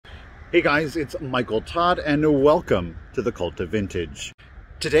Hey guys, it's Michael Todd and welcome to The Cult of Vintage.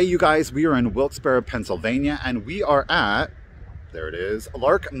 Today, you guys, we are in Wilkes-Barre, Pennsylvania, and we are at, there it is,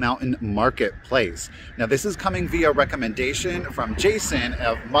 Lark Mountain Marketplace. Now this is coming via recommendation from Jason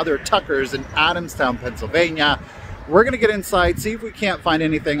of Mother Tucker's in Adamstown, Pennsylvania. We're gonna get inside, see if we can't find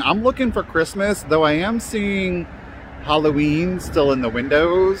anything. I'm looking for Christmas, though I am seeing Halloween still in the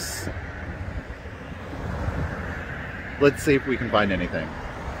windows. Let's see if we can find anything.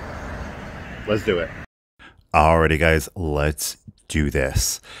 Let's do it. Alrighty guys, let's do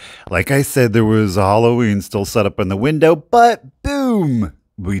this. Like I said, there was Halloween still set up in the window, but boom!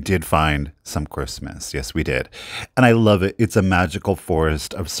 We did find some Christmas. Yes, we did. And I love it. It's a magical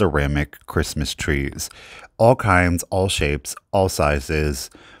forest of ceramic Christmas trees. All kinds, all shapes, all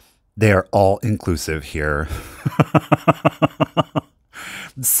sizes. They are all inclusive here.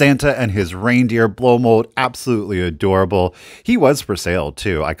 Santa and his reindeer blow mold, absolutely adorable. He was for sale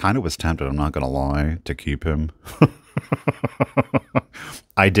too. I kind of was tempted, I'm not going to lie, to keep him.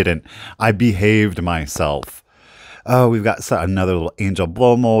 I didn't. I behaved myself. Oh, we've got another little angel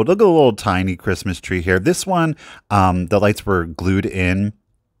blow mold. Look at the little tiny Christmas tree here. This one, the lights were glued in,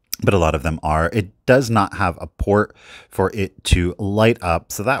 but a lot of them are. It does not have a port for it to light up,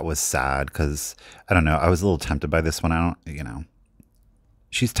 so that was sad because, I don't know, I was a little tempted by this one. I don't, you know.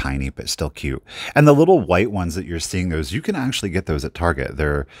 She's tiny, but still cute. And the little white ones that you're seeing, those, you can actually get those at Target.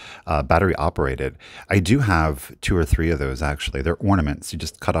 They're battery operated. I do have 2 or 3 of those, actually. They're ornaments. You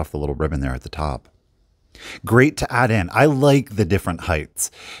just cut off the little ribbon there at the top. Great to add in. I like the different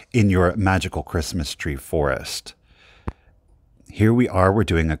heights in your magical Christmas tree forest. Here we are. We're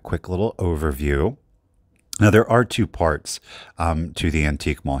doing a quick little overview. Now, there are 2 parts to the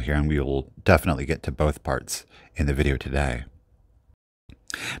antique mall here, and we will definitely get to both parts in the video today.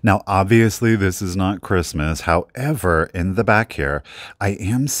 Now, obviously, this is not Christmas. However, in the back here, I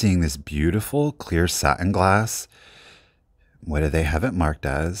am seeing this beautiful clear satin glass. What do they have it marked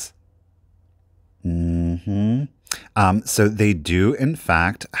as? So they do, in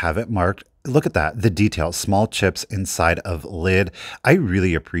fact, have it marked. Look at that, the detail, small chips inside of lid. I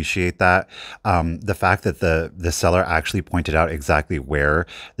really appreciate that. The fact that the seller actually pointed out exactly where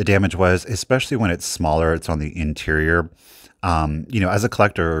the damage was, especially when it's smaller, it's on the interior. You know, as a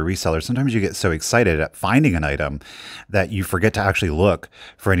collector or a reseller, sometimes you get so excited at finding an item that you forget to actually look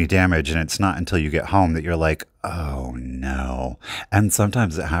for any damage. And it's not until you get home that you're like, oh no. And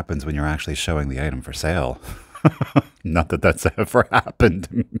sometimes it happens when you're actually showing the item for sale. Not that that's ever happened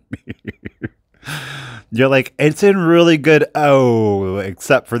to me. You're like, it's in really good, oh,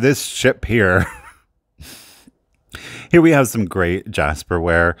 except for this chip here. Here we have some great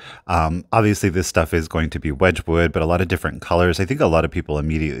Jasperware. Obviously, this stuff is going to be Wedgwood, but a lot of different colors. I think a lot of people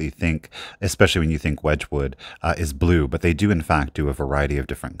immediately think, especially when you think Wedgwood, is blue, but they do in fact do a variety of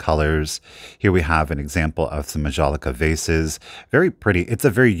different colors. Here we have an example of some Majolica vases. Very pretty. It's a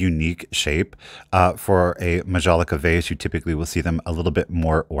very unique shape. For a Majolica vase, you typically will see them a little bit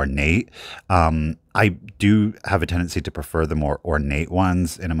more ornate. I do have a tendency to prefer the more ornate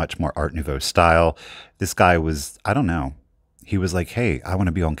ones in a much more Art Nouveau style. This guy was, I don't know, he was like, hey, I want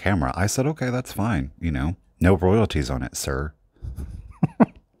to be on camera. I said, okay, that's fine. You know, no royalties on it, sir.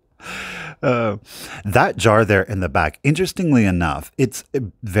 That jar there in the back, interestingly enough, it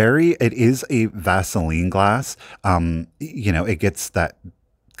is a Vaseline glass. You know, it gets that,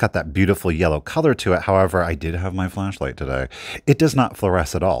 got that beautiful yellow color to it. However, I did have my flashlight today. It does not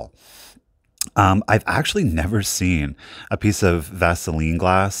fluoresce at all. I've actually never seen a piece of Vaseline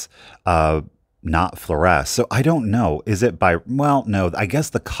glass not fluoresce. So I don't know. Is it by, well, no, I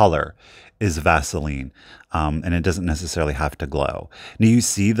guess the color is Vaseline, and it doesn't necessarily have to glow. Now you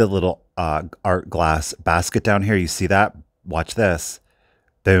see the little art glass basket down here. You see that? Watch this.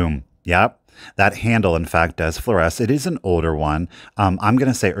 Boom. Yep. That handle, in fact, does fluoresce. It is an older one. I'm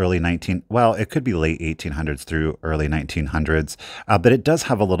going to say well, it could be late 1800s through early 1900s, but it does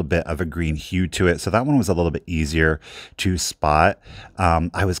have a little bit of a green hue to it. So that one was a little bit easier to spot.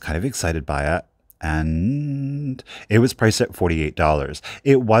 I was kind of excited by it. And it was priced at $48.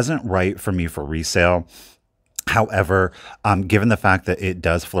 It wasn't right for me for resale. However, given the fact that it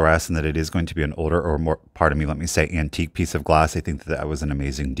does fluoresce and that it is going to be an older or more, pardon me, let me say antique piece of glass, I think that that was an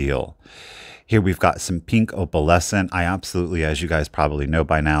amazing deal. Here we've got some pink opalescent. I absolutely, as you guys probably know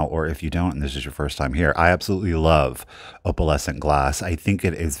by now, or if you don't and this is your first time here, I absolutely love opalescent glass. I think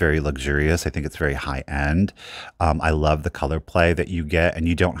it is very luxurious. I think it's very high end. I love the color play that you get, and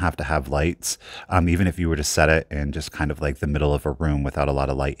you don't have to have lights, even if you were to set it in just kind of like the middle of a room without a lot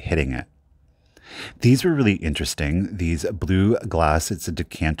of light hitting it. These were really interesting. These blue glass, it's a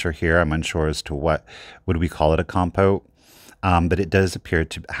decanter here. I'm unsure as to what would we call it, a compote? but it does appear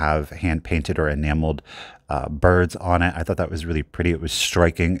to have hand painted or enameled birds on it. I thought that was really pretty. It was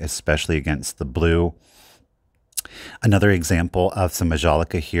striking, especially against the blue. Another example of some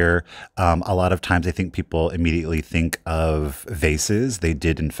majolica here. A lot of times I think people immediately think of vases. They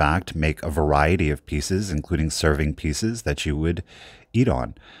did, in fact, make a variety of pieces, including serving pieces that you would eat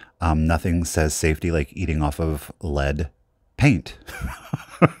on. Nothing says safety like eating off of lead paint.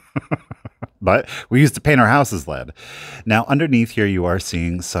 But we used to paint our houses lead. Now, underneath here, you are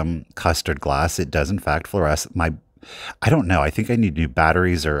seeing some custard glass. It does, in fact, fluoresce. I don't know. I think I need new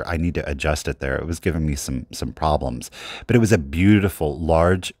batteries or I need to adjust it there. It was giving me some problems. But it was a beautiful,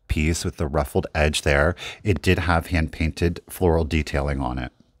 large piece with the ruffled edge there. It did have hand-painted floral detailing on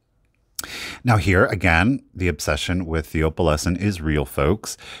it. Now here, again, the obsession with the opalescent is real,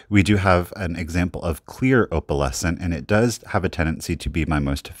 folks. We do have an example of clear opalescent, and it does have a tendency to be my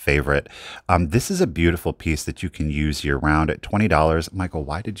most favorite. This is a beautiful piece that you can use year-round at $20. Michael,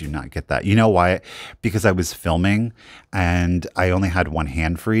 why did you not get that? You know why? Because I was filming, and I only had one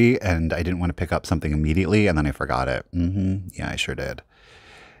hand free, and I didn't want to pick up something immediately, and then I forgot it. Yeah, I sure did.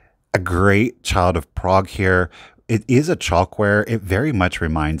 A great Child of Prague here. It is a chalkware. It very much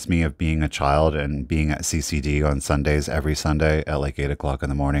reminds me of being a child and being at CCD on Sundays, every Sunday at like 8 o'clock in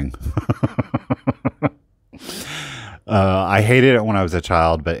the morning. I hated it when I was a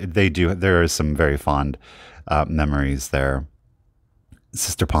child, but there are some very fond memories there.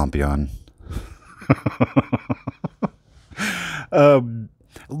 Sister Pompion.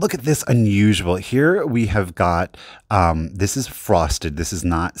 Look at this unusual. Here we have got, this is frosted. This is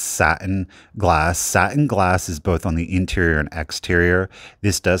not satin glass. Satin glass is both on the interior and exterior.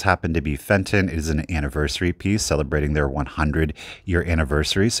 This does happen to be Fenton. It is an anniversary piece celebrating their 100-year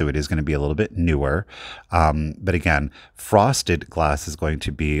anniversary, so it is going to be a little bit newer. But again, frosted glass is going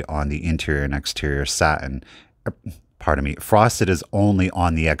to be on the interior and exterior satin. Pardon me, frosted is only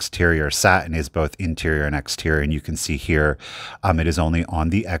on the exterior. Satin is both interior and exterior, and you can see here it is only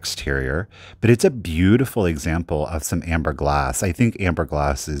on the exterior. But it's a beautiful example of some amber glass. I think amber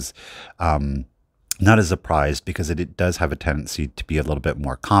glass is not a surprise because it does have a tendency to be a little bit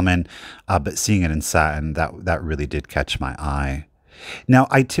more common, but seeing it in satin, that really did catch my eye. Now,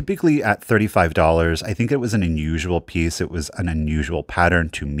 I typically, at $35, I think it was an unusual piece. It was an unusual pattern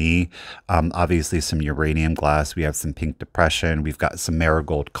to me. Obviously, some uranium glass. We have some pink depression. We've got some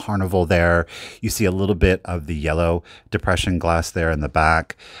marigold carnival there. You see a little bit of the yellow depression glass there in the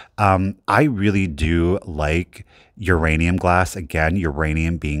back. I really do like uranium glass. Again,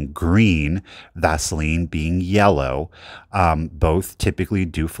 uranium being green, Vaseline being yellow. Both typically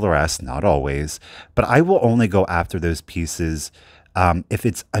do fluoresce, not always. But I will only go after those pieces if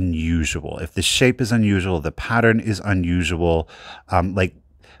it's unusual, if the shape is unusual, the pattern is unusual, like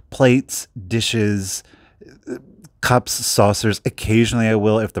plates, dishes, cups, saucers. Occasionally I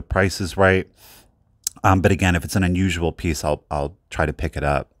will if the price is right. But again, if it's an unusual piece, I'll try to pick it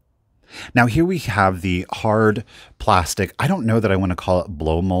up. Now here we have the hard plastic. I don't know that I want to call it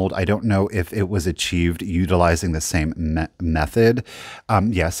blow mold. I don't know if it was achieved utilizing the same method.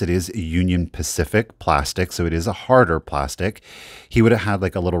 Yes, it is Union Pacific plastic, so it is a harder plastic. He would have had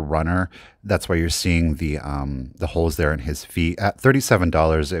like a little runner. That's why you're seeing the holes there in his feet. At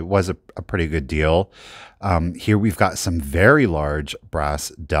 $37, it was a pretty good deal. Here we've got some very large brass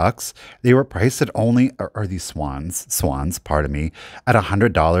ducks. They were priced at only, or these swans, pardon me, at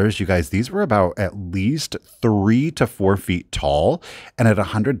 $100. You guys, these were about at least 3 to 4 feet tall. And at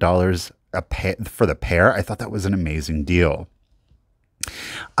 $100 for the pair, I thought that was an amazing deal.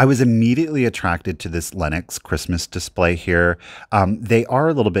 I was immediately attracted to this Lenox Christmas display here. They are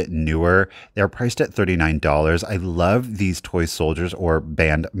a little bit newer. They're priced at $39. I love these toy soldiers or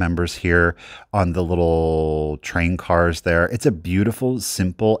band members here on the little train cars there. It's a beautiful,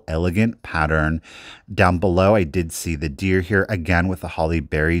 simple, elegant pattern. Down below, I did see the deer here, again with the holly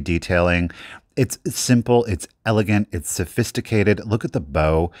berry detailing. It's simple, it's elegant, it's sophisticated. Look at the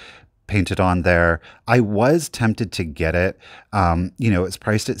bow painted on there. I was tempted to get it. It's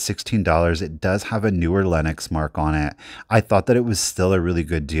priced at $16. It does have a newer Lenox mark on it. I thought that it was still a really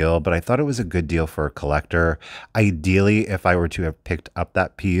good deal, but I thought it was a good deal for a collector. Ideally, if I were to have picked up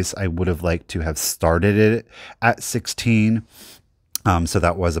that piece, I would have liked to have started it at $16. So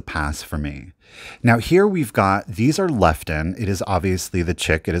that was a pass for me. Now here we've got, these are Lefton. It is obviously the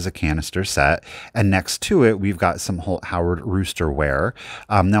chick. It is a canister set. And next to it, we've got some Holt Howard Rooster ware.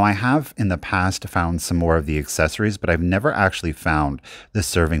 Now I have in the past found some more of the accessories, but I've never actually found the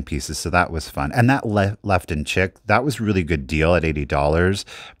serving pieces. So that was fun. And that Lefton chick, that was really good deal at $80.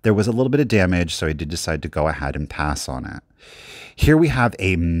 There was a little bit of damage, so I did decide to go ahead and pass on it. Here we have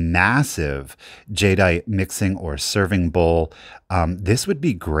a massive jadeite mixing or serving bowl. This would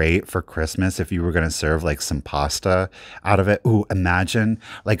be great for Christmas if you were going to serve like some pasta out of it. Ooh, imagine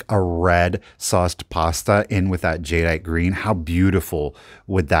like a red sauced pasta in with that jadeite green. How beautiful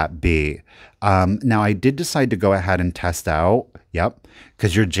would that be? Now, I did decide to go ahead and test out. Yep,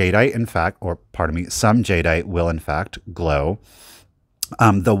 because your jadeite, in fact, or pardon me, some jadeite will in fact glow.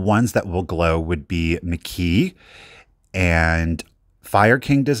 The ones that will glow would be McKee, and Fire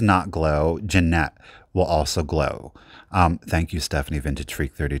King does not glow. Jeanette will also glow. Thank you, Stephanie Vintage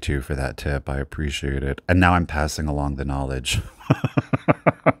Freak 32 for that tip. I appreciate it. And now I'm passing along the knowledge.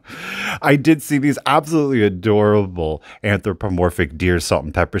 I did see these absolutely adorable anthropomorphic deer salt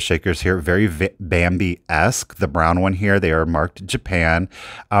and pepper shakers here. Very Bambi-esque. The brown one here, they are marked Japan.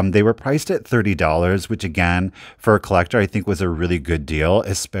 They were priced at $30, which again, for a collector, I think was a really good deal,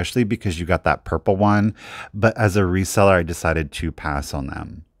 especially because you got that purple one. But as a reseller, I decided to pass on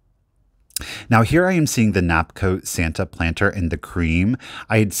them. Now here I am seeing the Napco Santa planter in the cream.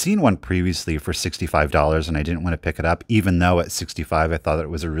 I had seen one previously for $65 and I didn't want to pick it up, even though at $65 I thought it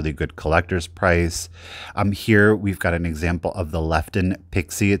was a really good collector's price. Here we've got an example of the Lefton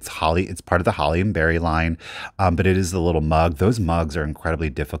Pixie. It's holly. It's part of the Holly and Berry line, but it is the little mug. Those mugs are incredibly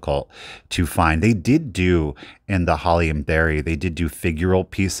difficult to find. They did do in the Holly and Berry, they did do figural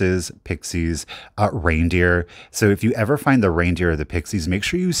pieces, pixies, reindeer. So if you ever find the reindeer or the pixies, make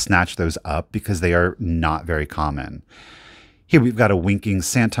sure you snatch those up because they are not very common. Here we've got a winking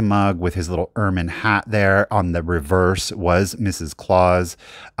Santa mug with his little ermine hat there. On the reverse was Mrs. Claus.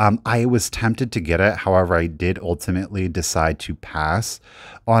 I was tempted to get it. However, I did ultimately decide to pass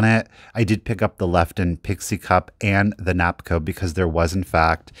on it. I did pick up the Lefton Pixie Cup and the Napco because there was in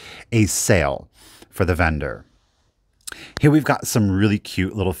fact a sale for the vendor. Here we've got some really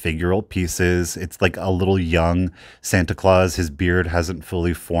cute little figural pieces. It's like a little young Santa Claus. His beard hasn't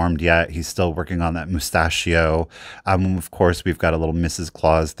fully formed yet. He's still working on that mustachio. Of course, we've got a little Mrs.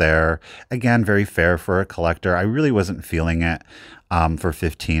 Claus there. Again, very fair for a collector. I really wasn't feeling it for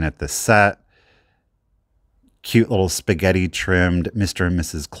 $15 at the set. Cute little spaghetti trimmed Mr. and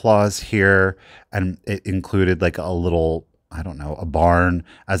Mrs. Claus here. And it included like a little, I don't know, a barn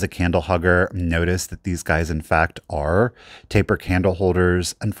as a candle hugger. Notice that these guys, in fact, are taper candle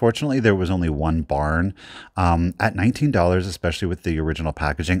holders. Unfortunately, there was only one barn at $19, especially with the original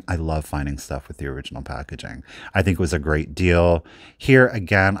packaging. I love finding stuff with the original packaging. I think it was a great deal. Here,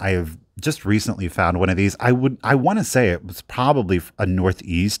 again, I have just recently found one of these. I want to say it was probably a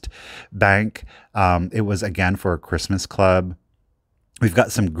Northeast bank. It was, again, for a Christmas club. We've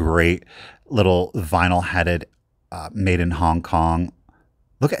got some great little vinyl-headed made in Hong Kong.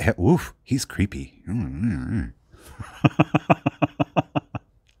 Look at him. Oof, he's creepy.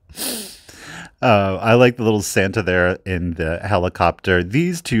 I like the little Santa there in the helicopter.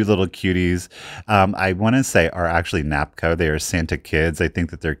 These two little cuties, I want to say are actually Napco. They are Santa kids. I think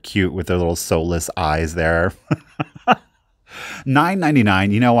that they're cute with their little soulless eyes there.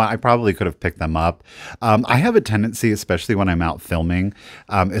 $9.99. You know what? I probably could have picked them up. I have a tendency, especially when I'm out filming,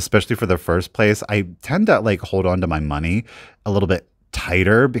 especially for the first place, I tend to like hold on to my money a little bit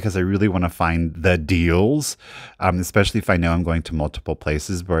tighter because I really want to find the deals, especially if I know I'm going to multiple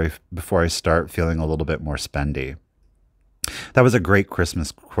places before I start feeling a little bit more spendy. That was a great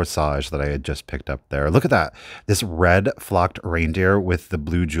Christmas corsage that I had just picked up there. Look at that. This red flocked reindeer with the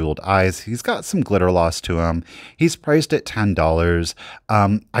blue jeweled eyes. He's got some glitter loss to him. He's priced at $10.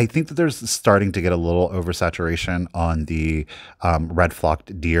 I think that there's starting to get a little oversaturation on the red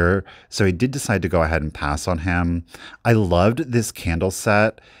flocked deer. So I did decide to go ahead and pass on him. I loved this candle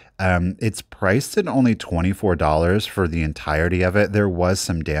set. It's priced at only $24 for the entirety of it. There was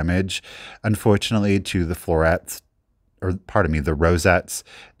some damage, unfortunately, to the florets, or pardon me, the rosettes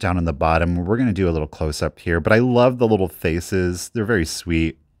down on the bottom. We're going to do a little close up here, but I love the little faces. They're very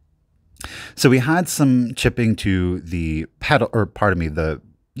sweet. So we had some chipping to the petal, or pardon me, the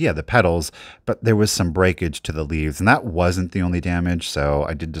petals, but there was some breakage to the leaves, and that wasn't the only damage. So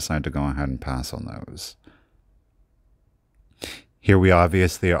I did decide to go ahead and pass on those. Here we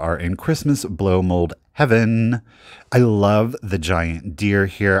obviously are in Christmas blow mold heaven. I love the giant deer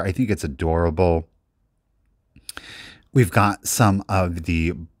here. I think it's adorable. We've got some of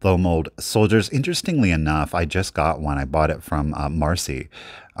the blow mold soldiers. Interestingly enough, I just got one. I bought it from Marcy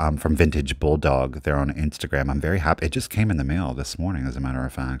from Vintage Bulldog. They're on Instagram. I'm very happy. It just came in the mail this morning, as a matter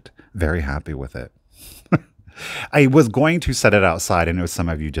of fact. Very happy with it. I was going to set it outside. I know some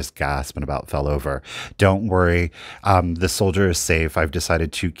of you just gasped and about fell over. Don't worry. The soldier is safe. I've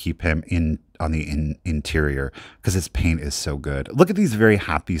decided to keep him in on the interior because his paint is so good. Look at these very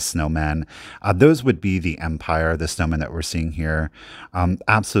happy snowmen. Those would be the Empire, the snowmen that we're seeing here.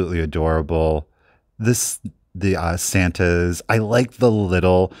 Absolutely adorable. The Santas. I like the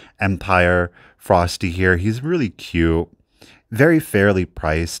little Empire Frosty here. He's really cute. Very fairly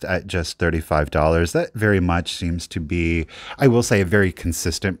priced at just $35. That very much seems to be, I will say, a very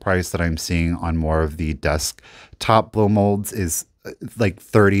consistent price that I'm seeing on more of the desktop blow molds is like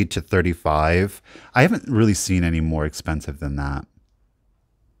 30 to 35. I haven't really seen any more expensive than that.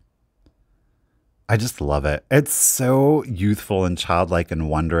 I just love it. It's so youthful and childlike and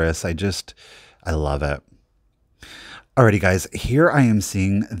wondrous. I love it. Alrighty guys, here I am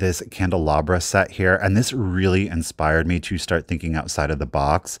seeing this candelabra set here, and this really inspired me to start thinking outside of the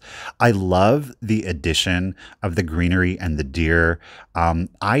box. I love the addition of the greenery and the deer.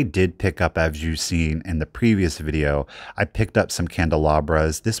 I did pick up, as you've seen in the previous video, I picked up some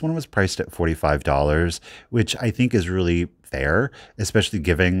candelabras. This one was priced at $45, which I think is really fair, especially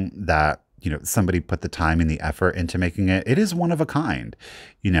given that, you know, somebody put the time and the effort into making it. It is one of a kind,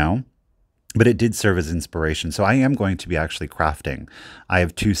 you know? But it did serve as inspiration. So I am going to be actually crafting. I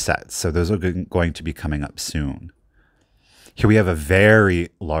have 2 sets, so those are going to be coming up soon. Here we have a very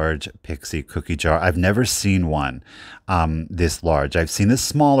large pixie cookie jar. I've never seen one this large. I've seen the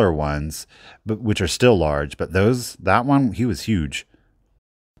smaller ones, which are still large, but that one, he was huge.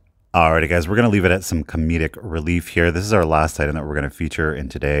 Alrighty guys, we're going to leave it at some comedic relief here. This is our last item that we're going to feature in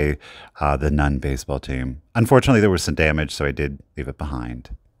today, the Nun baseball team. Unfortunately, there was some damage, so I did leave it behind.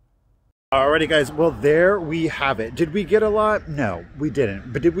 Alrighty guys, well there we have it. Did we get a lot? No, we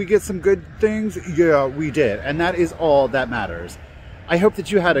didn't. But did we get some good things? Yeah, we did. And that is all that matters. I hope that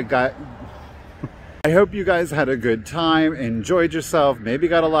you had I hope you guys had a good time, enjoyed yourself, maybe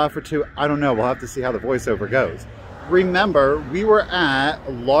got a laugh or two. I don't know, we'll have to see how the voiceover goes. Remember, we were at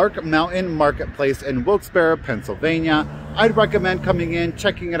Lark Mountain Marketplace in Wilkes-Barre, Pennsylvania. I'd recommend coming in,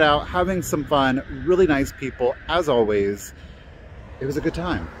 checking it out, having some fun. Really nice people, as always. It was a good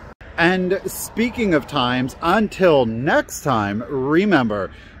time. And speaking of times, until next time,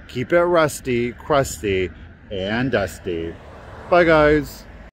 remember, keep it rusty, crusty, and dusty. Bye, guys.